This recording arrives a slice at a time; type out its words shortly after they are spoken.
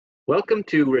Welcome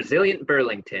to Resilient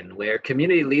Burlington, where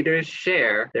community leaders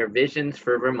share their visions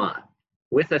for Vermont.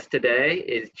 With us today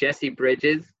is Jesse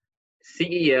Bridges,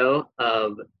 CEO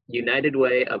of United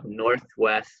Way of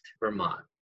Northwest Vermont.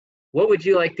 What would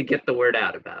you like to get the word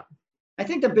out about? I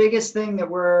think the biggest thing that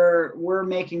we're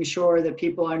making sure that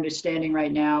people are understanding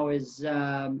right now is,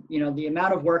 the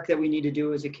amount of work that we need to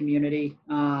do as a community,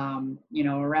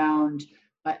 around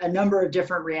a number of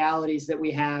different realities that we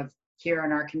have here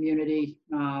in our community.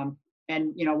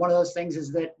 One of those things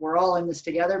is that we're all in this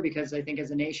together because I think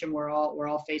as a nation, we're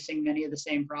all facing many of the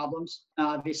same problems.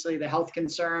 Obviously, the health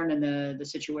concern and the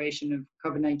situation of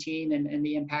COVID-19 and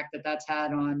the impact that that's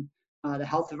had on the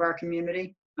health of our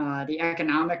community. The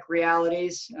economic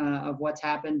realities of what's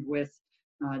happened with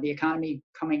the economy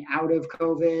coming out of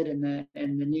COVID and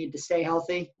the need to stay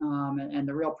healthy and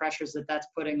the real pressures that that's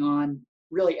putting on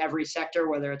really every sector,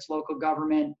 whether it's local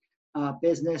government,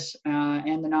 business,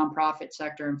 and the nonprofit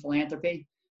sector and philanthropy.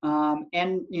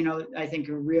 I think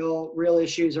real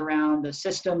issues around the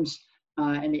systems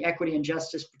and the equity and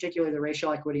justice, particularly the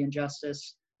racial equity and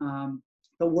justice,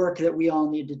 the work that we all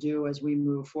need to do as we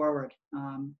move forward.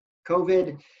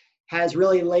 COVID has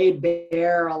really laid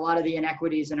bare a lot of the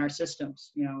inequities in our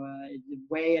systems, the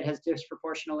way it has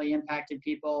disproportionately impacted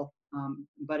people,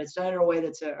 but it's done in a way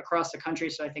that's across the country.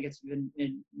 So I think it's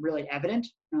been really evident.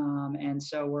 And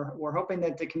so we're hoping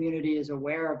that the community is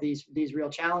aware of these real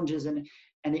challenges. And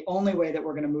the only way that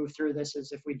we're going to move through this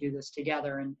is if we do this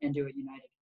together and do it united.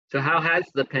 So how has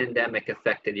the pandemic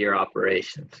affected your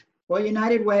operations? Well,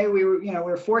 United Way, we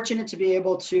were fortunate to be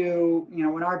able to,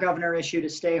 when our governor issued a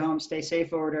stay home, stay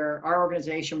safe order, our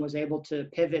organization was able to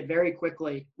pivot very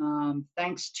quickly,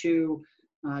 thanks to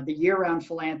the year-round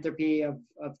philanthropy of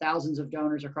thousands of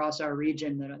donors across our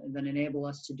region that enable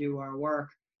us to do our work.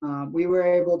 We were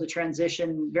able to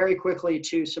transition very quickly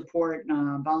to support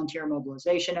volunteer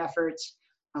mobilization efforts.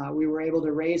 We were able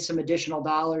to raise some additional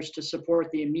dollars to support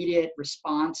the immediate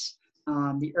response,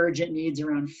 the urgent needs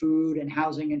around food and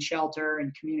housing and shelter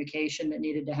and communication that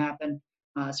needed to happen.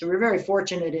 So we were very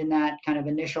fortunate in that kind of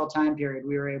initial time period,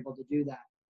 we were able to do that.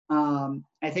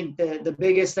 I think the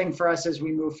biggest thing for us as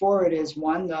we move forward is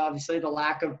obviously the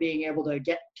lack of being able to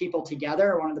get people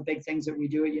together. One of the big things that we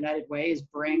do at United Way is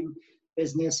bring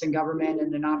business and government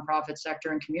and the nonprofit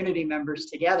sector and community members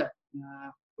together.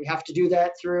 We have to do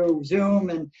that through Zoom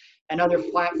and other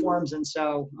platforms. And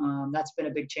so that's been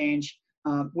a big change.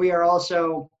 We are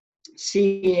also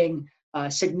seeing a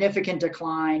significant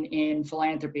decline in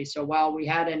philanthropy. So while we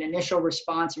had an initial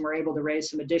response and were able to raise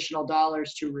some additional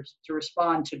dollars to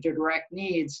respond to direct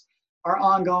needs, our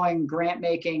ongoing grant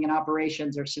making and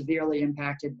operations are severely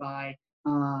impacted by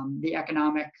the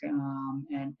economic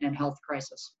and health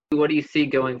crisis. What do you see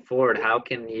going forward? How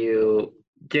can you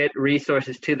get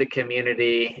resources to the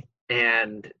community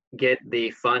and get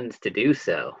the funds to do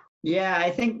so? Yeah, I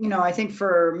think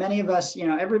for many of us,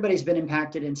 everybody's been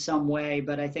impacted in some way,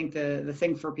 but I think the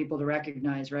thing for people to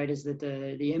recognize, right, is that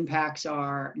the impacts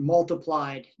are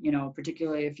multiplied,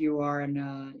 particularly if you are in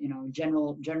a,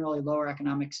 generally lower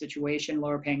economic situation,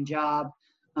 lower paying job,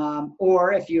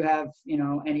 or if you have,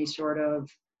 any sort of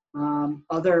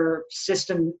other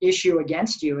system issue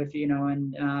against you,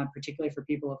 and particularly for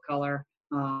people of color,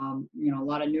 a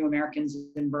lot of new Americans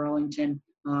in Burlington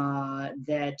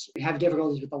that have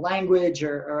difficulties with the language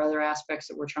or other aspects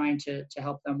that we're trying to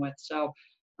help them with. So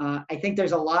I think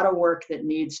there's a lot of work that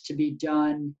needs to be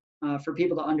done for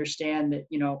people to understand that,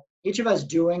 each of us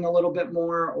doing a little bit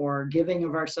more or giving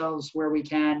of ourselves where we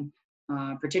can,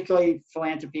 particularly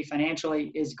philanthropy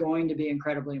financially, is going to be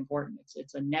incredibly important.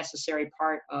 It's a necessary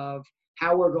part of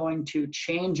how we're going to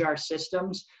change our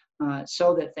systems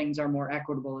so that things are more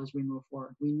equitable as we move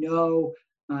forward. We know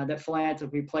that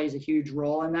philanthropy plays a huge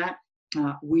role in that.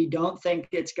 We don't think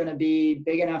it's going to be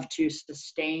big enough to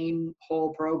sustain whole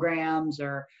programs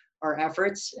or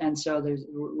efforts, and so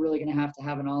we're really going to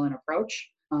have an all-in approach.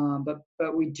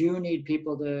 But we do need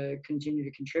people to continue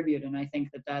to contribute, and I think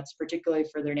that's particularly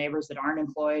for their neighbors that aren't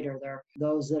employed or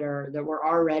those that were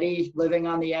already living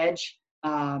on the edge.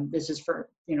 This is for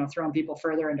throwing people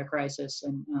further into crisis,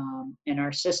 and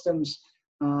our systems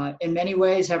in many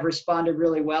ways have responded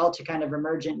really well to kind of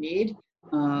emergent need,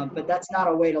 but that's not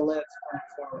a way to live going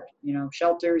forward.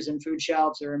 Shelters and food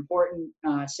shelves are important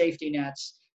safety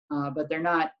nets, but they're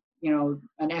not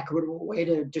an equitable way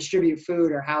to distribute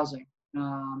food or housing.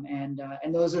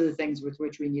 And those are the things with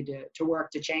which we need to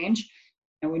work to change,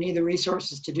 and we need the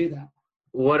resources to do that.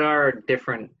 What are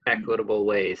different equitable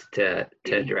ways to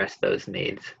address those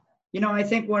needs? I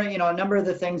think a number of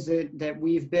the things that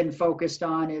we've been focused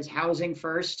on is housing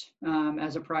first,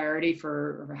 as a priority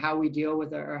for how we deal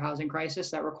with our housing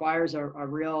crisis. That requires a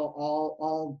real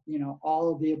all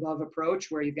of the above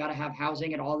approach, where you've got to have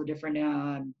housing at all the different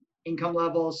income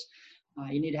levels.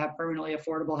 You need to have permanently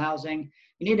affordable housing.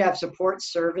 You need to have support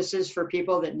services for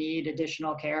people that need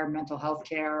additional care, mental health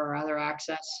care, or other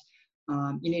access.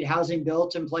 You need housing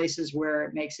built in places where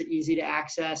it makes it easy to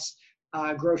access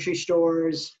grocery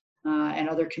stores, and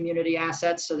other community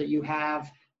assets, so that you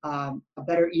have a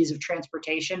better ease of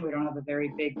transportation. We don't have a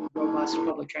very big, robust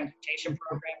public transportation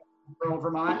program in rural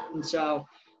Vermont. And so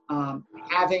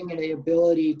having the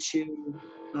ability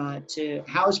to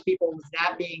house people, with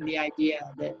that being the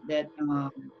idea that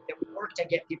we work to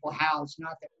get people housed,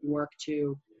 not that we work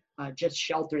to just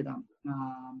shelter them,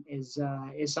 is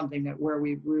something that where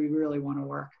we really want to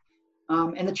work.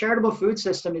 And the charitable food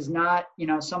system is not,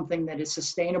 something that is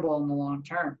sustainable in the long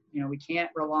term. We can't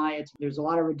rely. There's a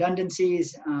lot of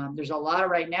redundancies. There's a lot of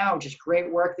right now just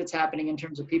great work that's happening in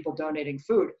terms of people donating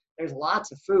food. There's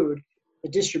lots of food. The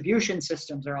distribution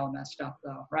systems are all messed up,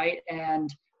 though, right? And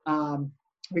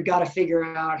we've got to figure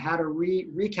out how to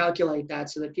recalculate that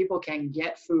so that people can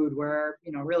get food where,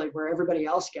 really where everybody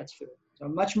else gets food. So a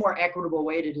much more equitable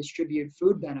way to distribute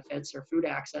food benefits or food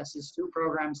access is through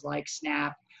programs like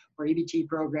SNAP or EBT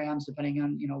programs, depending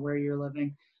on where you're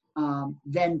living,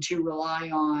 than to rely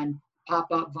on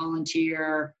pop-up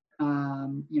volunteer,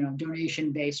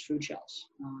 donation-based food shelves.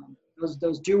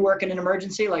 Those do work in an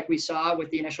emergency, like we saw with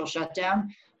the initial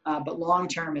shutdown, but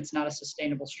long-term, it's not a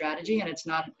sustainable strategy, and it's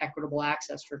not an equitable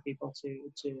access for people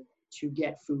to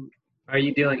get food. Are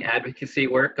you doing advocacy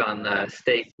work on the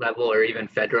state level or even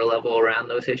federal level around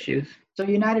those issues? So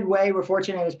United Way, we're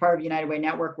fortunate as part of United Way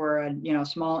Network. We're a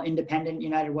small independent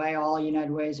United Way. All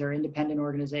United Ways are independent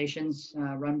organizations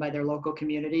run by their local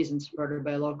communities and supported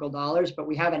by local dollars. But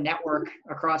we have a network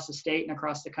across the state and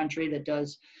across the country that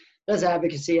does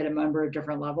advocacy at a number of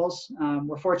different levels.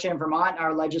 We're fortunate in Vermont,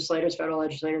 our federal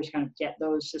legislators kind of get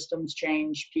those systems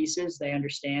change pieces. They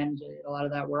understand a lot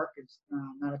of that work. It's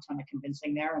not a ton of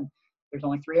convincing there. And there's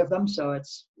only 3 of them, so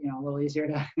it's a little easier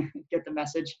to get the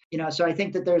message. So I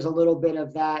think that there's a little bit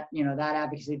of that, that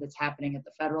advocacy that's happening at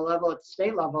the federal level. At the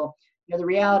state level, the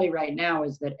reality right now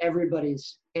is that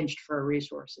everybody's pinched for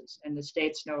resources, and the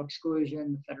state's no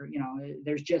exclusion. The federal,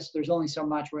 there's only so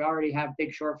much. We already have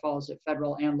big shortfalls at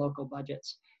federal and local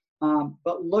budgets.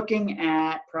 But looking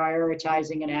at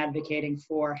prioritizing and advocating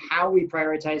for how we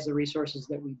prioritize the resources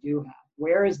that we do have.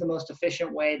 Where is the most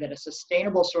efficient way that a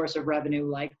sustainable source of revenue,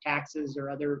 like taxes or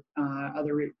other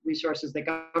resources that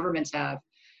governments have,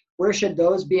 where should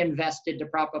those be invested to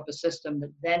prop up a system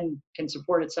that then can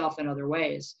support itself in other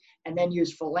ways, and then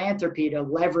use philanthropy to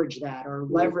leverage that, or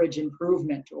leverage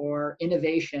improvement or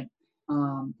innovation?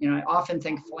 I often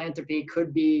think philanthropy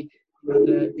could be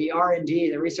the R&D,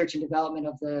 the research and development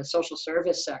of the social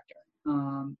service sector,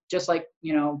 just like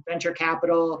venture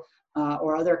capital.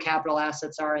 Or other capital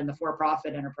assets are in the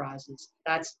for-profit enterprises.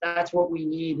 That's what we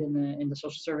need in the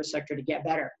social service sector to get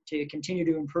better, to continue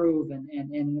to improve and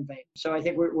innovate. So I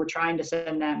think we're trying to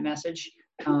send that message.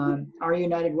 Our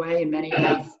United Way, and many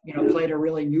have played a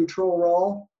really neutral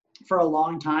role for a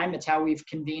long time. It's how we've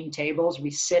convened tables.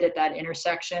 We sit at that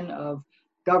intersection of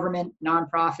government,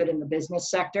 nonprofit, and the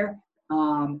business sector.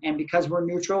 And because we're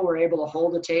neutral, we're able to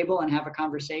hold a table and have a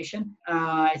conversation.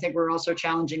 I think we're also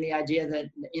challenging the idea that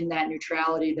in that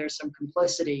neutrality, there's some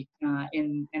complicity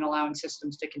in allowing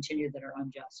systems to continue that are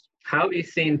unjust. How have you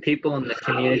seen people in the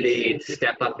community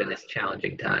step up in this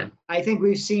challenging time? I think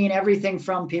we've seen everything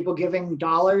from people giving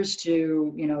dollars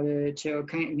to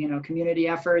community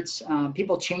efforts,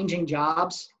 people changing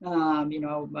jobs,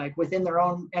 like within their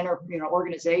own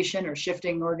organization, or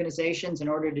shifting organizations in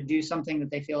order to do something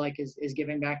that they feel like is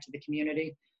giving back to the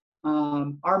community.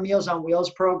 Our Meals on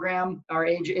Wheels program, our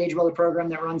Age Well program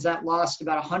that runs that, lost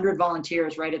about 100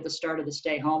 volunteers right at the start of the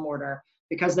stay-home order,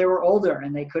 because they were older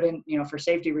and they couldn't, for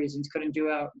safety reasons, couldn't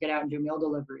get out and do meal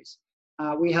deliveries.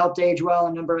 We helped Age Well,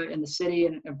 a number in the city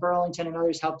of Burlington, and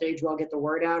others helped Age Well get the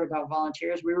word out about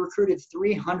volunteers. We recruited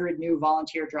 300 new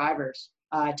volunteer drivers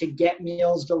to get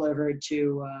meals delivered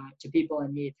to people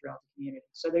in need throughout the community.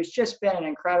 So there's just been an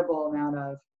incredible amount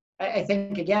of, I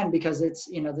think, again, because it's,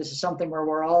 this is something where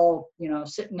we're all,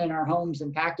 sitting in our homes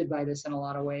impacted by this in a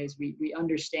lot of ways. We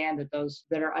understand that those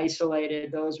that are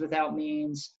isolated, those without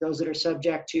means, those that are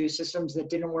subject to systems that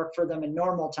didn't work for them in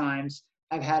normal times,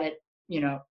 have had it,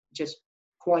 just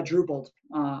quadrupled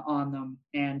on them.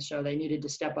 And so they needed to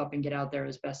step up and get out there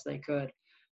as best they could.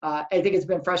 I think it's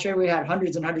been frustrating. We had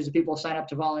hundreds and hundreds of people sign up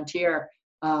to volunteer.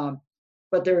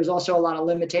 but there's also a lot of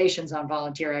limitations on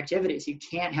volunteer activities. You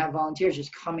can't have volunteers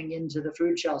just coming into the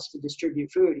food shelves to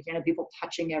distribute food. You can't have people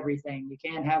touching everything. You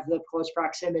can't have the close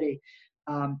proximity.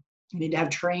 You need to have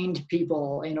trained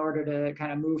people in order to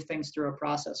kind of move things through a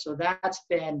process. So that's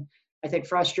been, I think,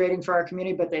 frustrating for our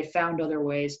community, but they found other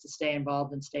ways to stay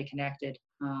involved and stay connected.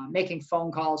 Making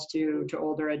phone calls to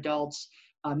older adults,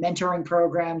 mentoring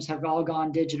programs have all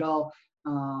gone digital.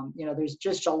 There's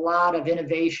just a lot of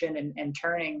innovation and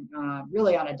turning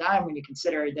really on a dime when you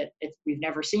consider that we've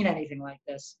never seen anything like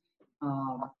this.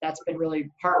 That's been really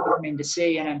heartwarming to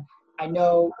see. And I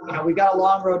know, we've got a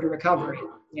long road to recovery.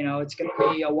 It's going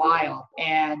to be a while,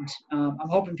 and I'm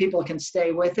hoping people can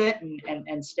stay with it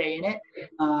and stay in it.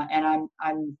 And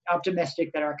I'm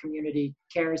optimistic that our community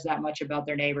cares that much about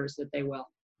their neighbors that they will.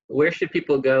 Where should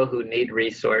people go who need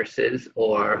resources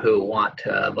or who want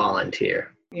to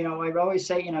volunteer? I always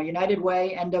say, United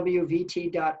Way,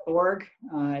 nwvt.org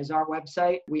is our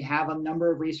website. We have a number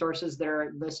of resources that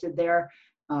are listed there.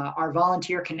 Our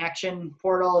volunteer connection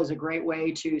portal is a great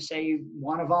way to say you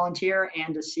want to volunteer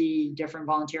and to see different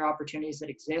volunteer opportunities that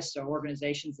exist. So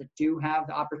organizations that do have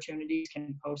the opportunities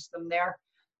can post them there.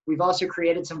 We've also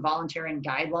created some volunteering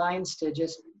guidelines to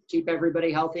just keep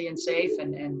everybody healthy and safe,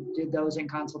 and did those in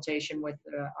consultation with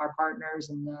our partners,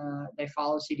 and they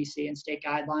follow CDC and state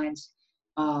guidelines.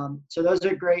 So those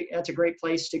are great. That's a great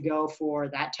place to go for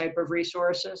that type of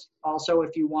resources. Also,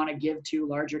 if you want to give to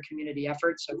larger community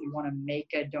efforts, so if you want to make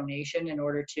a donation in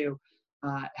order to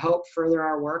help further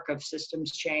our work of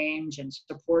systems change and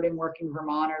supporting working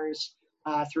Vermonters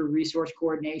through resource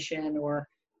coordination, or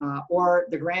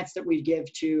the grants that we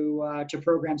give to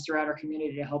programs throughout our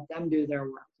community to help them do their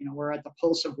work. We're at the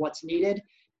pulse of what's needed.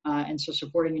 And so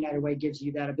supporting United Way gives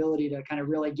you that ability to kind of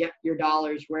really get your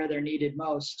dollars where they're needed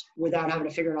most without having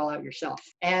to figure it all out yourself.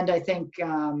 And I think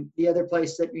the other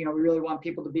place that we really want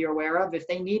people to be aware of, if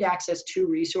they need access to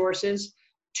resources,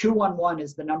 211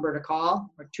 is the number to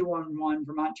call, or 211,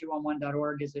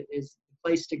 Vermont211.org is the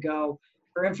place to go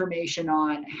for information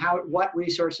on what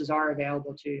resources are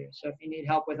available to you. So if you need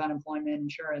help with unemployment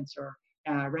insurance or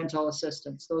rental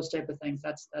assistance, those type of things,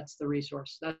 that's the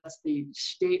resource. That's the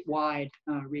statewide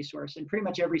resource. And pretty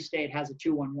much every state has a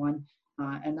 211,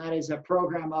 and that is a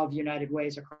program of United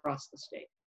Ways across the state.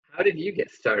 How did you get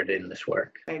started in this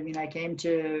work? I came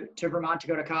to Vermont to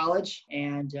go to college,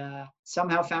 and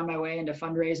somehow found my way into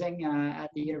fundraising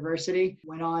at the university.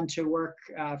 Went on to work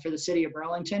for the city of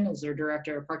Burlington as their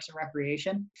director of Parks and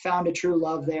Recreation. Found a true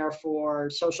love there for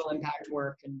social impact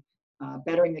work and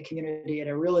bettering the community at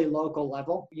a really local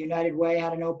level. United Way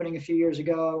had an opening a few years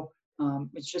ago.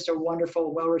 It's just a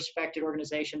wonderful, well-respected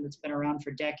organization that's been around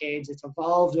for decades. It's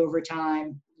evolved over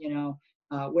time,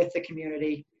 with the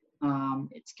community.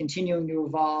 It's continuing to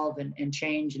evolve and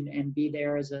change and be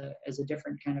there as a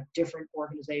different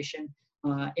organization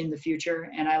in the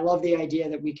future. And I love the idea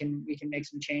that we can make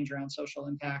some change around social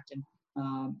impact. And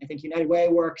I think United Way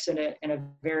works in a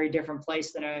very different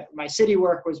place than my city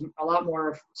work was. A lot more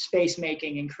of space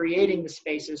making and creating the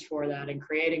spaces for that and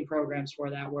creating programs for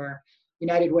that, where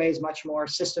United Way is much more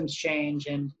systems change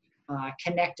and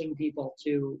connecting people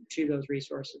to those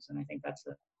resources. And I think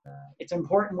it's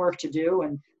important work to do.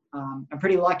 And I'm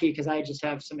pretty lucky because I just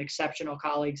have some exceptional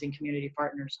colleagues and community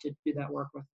partners to do that work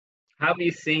with. How have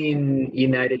you seen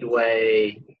United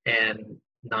Way and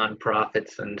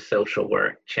nonprofits and social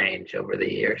work change over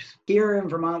the years? Here in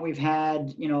Vermont, we've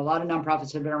had, a lot of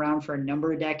nonprofits have been around for a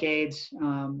number of decades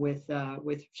with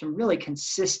some really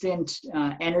consistent,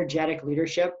 energetic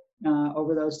leadership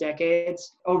over those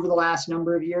decades. Over the last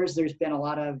number of years, there's been a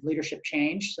lot of leadership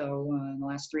change. So in the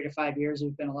last 3 to 5 years,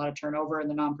 there's been a lot of turnover in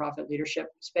the nonprofit leadership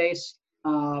space,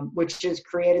 which has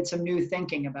created some new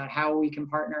thinking about how we can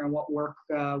partner and what work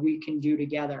we can do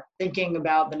together. Thinking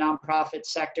about the nonprofit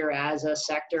sector as a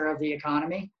sector of the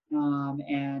economy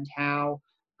and how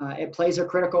it plays a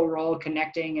critical role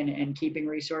connecting and keeping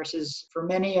resources for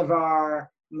many of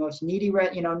our most needy,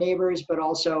 neighbors, but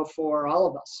also for all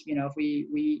of us. If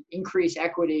we increase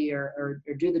equity or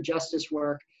do the justice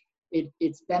work,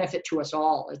 it's benefit to us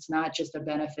all. It's not just a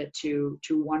benefit to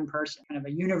one person, kind of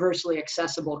a universally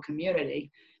accessible community.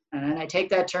 And I take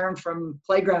that term from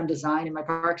playground design in my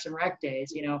Parks and Rec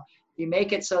days. You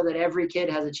make it so that every kid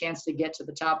has a chance to get to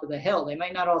the top of the hill. They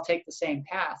might not all take the same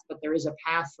path, but there is a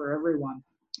path for everyone.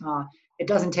 It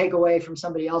doesn't take away from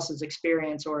somebody else's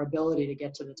experience or ability to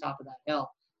get to the top of that hill.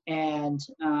 And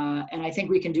I think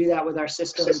we can do that with our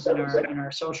systems and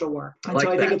our social work. And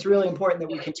so I think it's really important that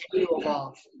we continue to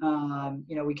evolve.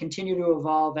 We continue to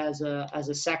evolve as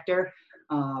a sector.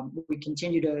 We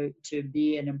continue to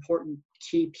be an important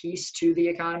key piece to the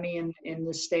economy in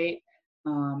the state.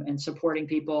 and supporting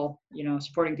people,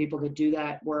 supporting people to do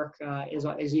that work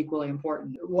is equally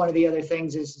important. One of the other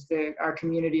things is that our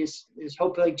community is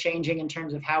hopefully changing in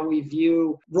terms of how we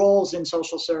view roles in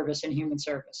social service and human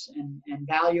service, and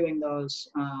valuing those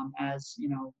as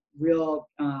real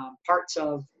parts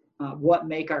of what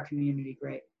make our community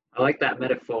great. I like that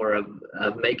metaphor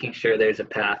of making sure there's a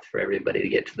path for everybody to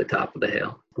get to the top of the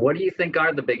hill. What do you think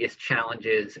are the biggest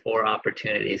challenges or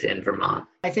opportunities in Vermont?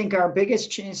 I think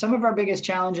some of our biggest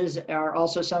challenges are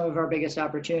also some of our biggest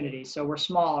opportunities. So we're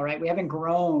small, right? We haven't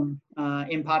grown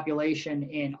in population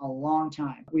in a long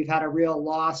time. We've had a real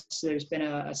loss. There's been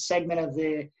a segment of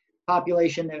the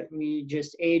population that we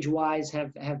just age-wise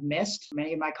have missed.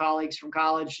 Many of my colleagues from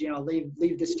college,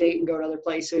 leave the state and go to other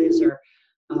places, or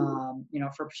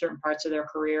for certain parts of their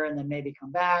career, and then maybe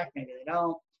come back, maybe they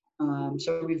don't.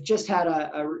 So we've just had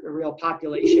a real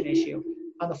population issue.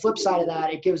 On the flip side of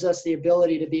that, it gives us the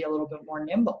ability to be a little bit more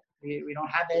nimble. We don't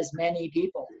have as many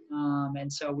people,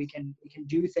 and so we can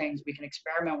do things, we can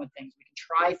experiment with things, we can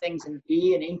try things and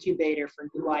be an incubator for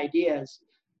new ideas,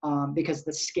 because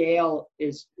the scale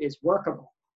is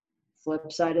workable.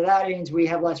 Flip side of that means we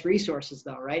have less resources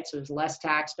though, right? So there's less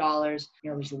tax dollars,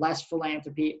 there's less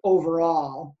philanthropy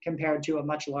overall compared to a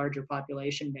much larger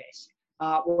population base.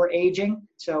 We're aging,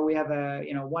 so we have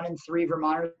 1 in 3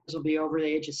 Vermonters will be over the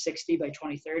age of 60 by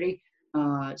 2030.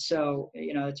 So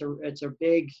it's a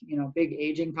big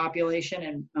aging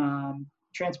population, and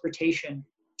transportation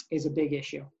is a big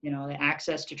issue. The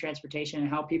access to transportation and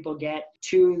how people get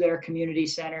to their community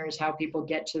centers, how people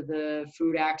get to the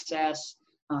food access,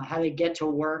 how they get to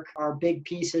work are big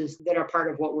pieces that are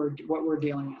part of what we're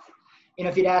dealing with.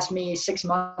 If you'd asked me 6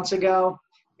 months ago,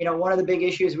 one of the big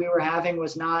issues we were having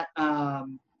was not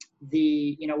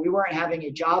we weren't having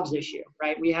a jobs issue,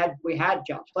 right? We had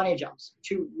jobs, plenty of jobs.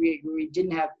 We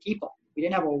didn't have people. We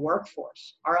didn't have a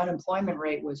workforce. Our unemployment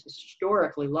rate was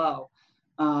historically low.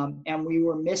 And we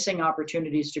were missing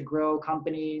opportunities to grow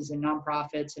companies and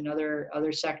nonprofits and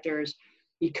other sectors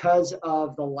because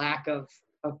of the lack of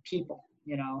people,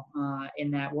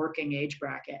 in that working age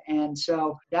bracket. And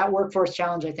so that workforce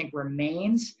challenge, I think,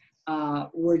 remains.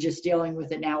 We're just dealing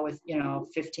with it now with,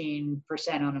 15%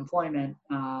 unemployment.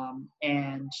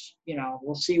 And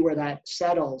we'll see where that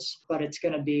settles, but it's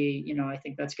going to be, I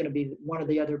think that's going to be one of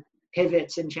the other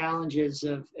pivots and challenges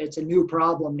of it's a new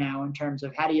problem now in terms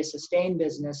of how do you sustain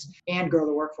business and grow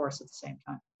the workforce at the same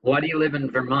time. Why do you live in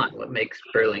Vermont? What makes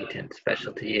Burlington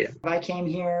special to you? I came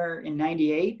here in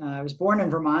 98. I was born in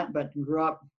Vermont, but grew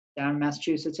up down in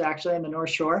Massachusetts, actually, in the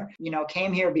North Shore.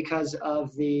 Came here because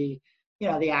of the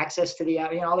access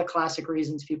to all the classic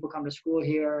reasons people come to school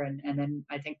here. And then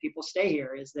I think people stay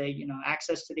here is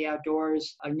access to the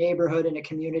outdoors, a neighborhood and a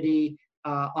community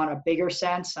on a bigger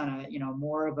sense, on a,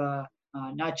 more of a,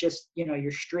 not just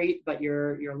your street, but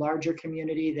your larger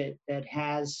community that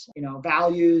has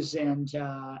values and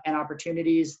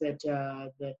opportunities that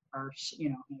are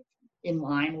in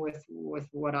line with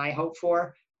what I hope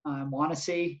for, want to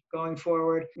see going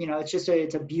forward.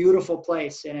 It's a beautiful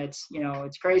place, and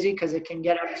it's crazy because it can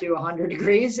get up to 100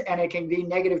 degrees and it can be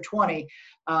 -20,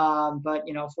 but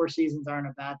 4 seasons aren't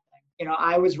a bad thing.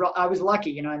 I was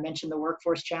lucky. I mentioned the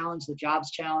workforce challenge, the jobs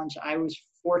challenge. I was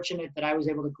fortunate that I was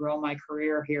able to grow my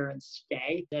career here and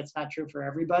stay. That's not true for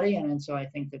everybody. And so I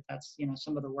think that's,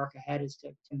 some of the work ahead is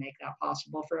to make that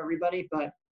possible for everybody.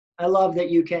 But I love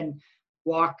that you can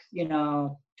walk,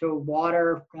 to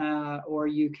water, or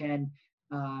you can,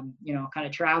 kind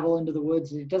of travel into the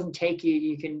woods. It doesn't take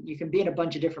you can be in a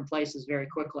bunch of different places very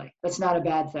quickly. That's not a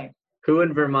bad thing. Who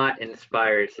in Vermont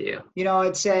inspires you?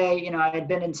 I'd say, I had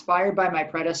been inspired by my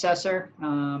predecessor.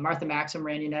 Martha Maxim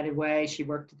ran United Way. She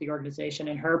worked at the organization,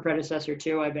 and her predecessor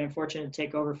too. I've been fortunate to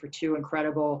take over for 2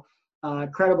 incredible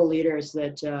leaders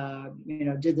that,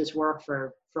 did this work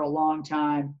for a long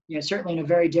time. Certainly in a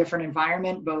very different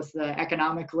environment, both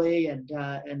economically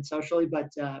and socially, but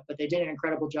they did an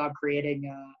incredible job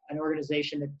creating an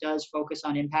organization that does focus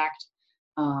on impact.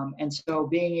 And so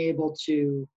being able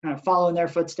to kind of follow in their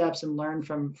footsteps and learn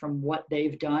from what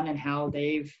they've done and how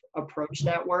they've approached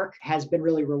that work has been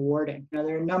really rewarding.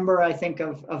 There are a number, I think,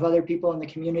 of other people in the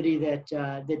community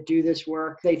that do this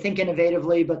work. They think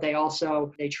innovatively, but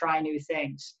they try new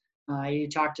things. You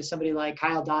talk to somebody like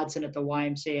Kyle Dodson at the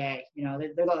YMCA.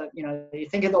 You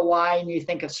think of the Y and you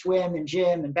think of swim and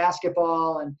gym and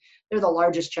basketball, and they're the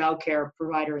largest childcare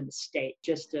provider in the state.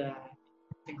 Just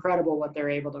incredible what they're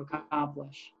able to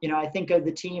accomplish. I think of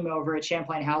the team over at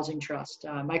Champlain Housing Trust.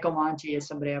 Michael Monty is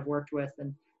somebody I've worked with,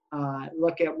 and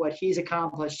look at what he's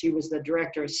accomplished. He was the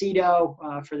director of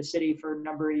CEDO for the city for a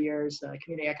number of years,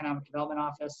 Community Economic Development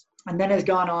Office, and then has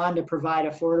gone on to provide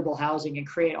affordable housing and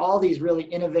create all these really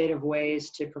innovative ways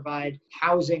to provide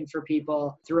housing for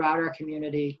people throughout our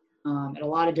community at a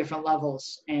lot of different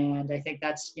levels. And I think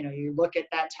that's, you look at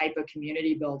that type of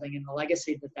community building and the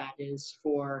legacy that is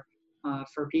for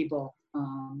people.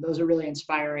 Those are really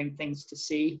inspiring things to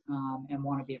see and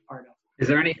want to be a part of. Is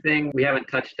there anything we haven't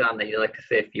touched on that you'd like to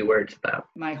say a few words about?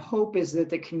 My hope is that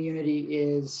the community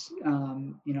is,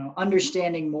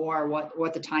 understanding more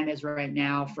what the time is right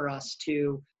now for us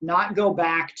to not go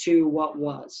back to what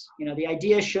was. The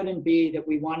idea shouldn't be that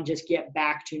we want to just get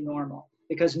back to normal,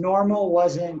 because normal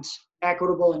wasn't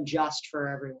equitable and just for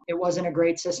everyone. It wasn't a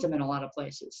great system in a lot of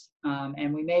places.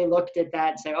 And we may look at that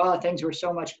and say, oh, things were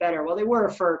so much better. Well, they were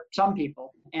for some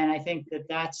people. And I think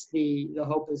that's the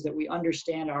hope, is that we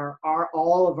understand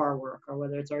all of our work, or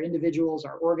whether it's our individuals,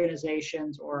 our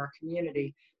organizations, or our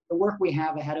community, the work we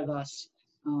have ahead of us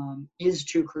is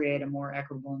to create a more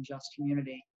equitable and just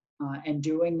community. And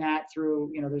doing that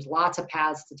through, there's lots of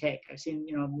paths to take. I've seen,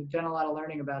 we've done a lot of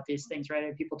learning about these things, right?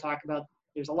 And people talk about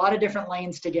there's a lot of different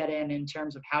lanes to get in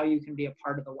terms of how you can be a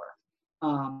part of the work.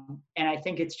 And I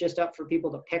think it's just up for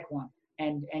people to pick one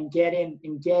and get in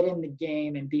the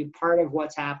game and be part of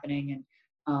what's happening.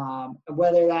 And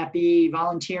whether that be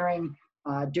volunteering,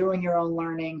 doing your own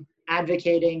learning,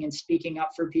 advocating and speaking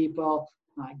up for people,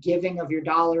 giving of your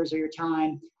dollars or your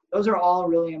time, those are all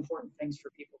really important things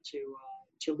for people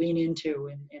to lean into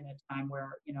in a time where,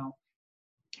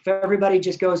 if everybody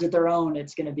just goes at their own,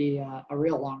 it's going to be a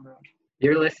real long road.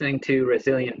 You're listening to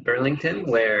Resilient Burlington,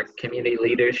 where community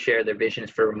leaders share their visions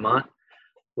for Vermont.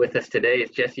 With us today is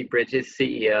Jesse Bridges,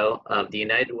 CEO of the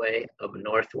United Way of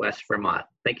Northwest Vermont.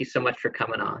 Thank you so much for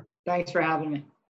coming on. Thanks for having me.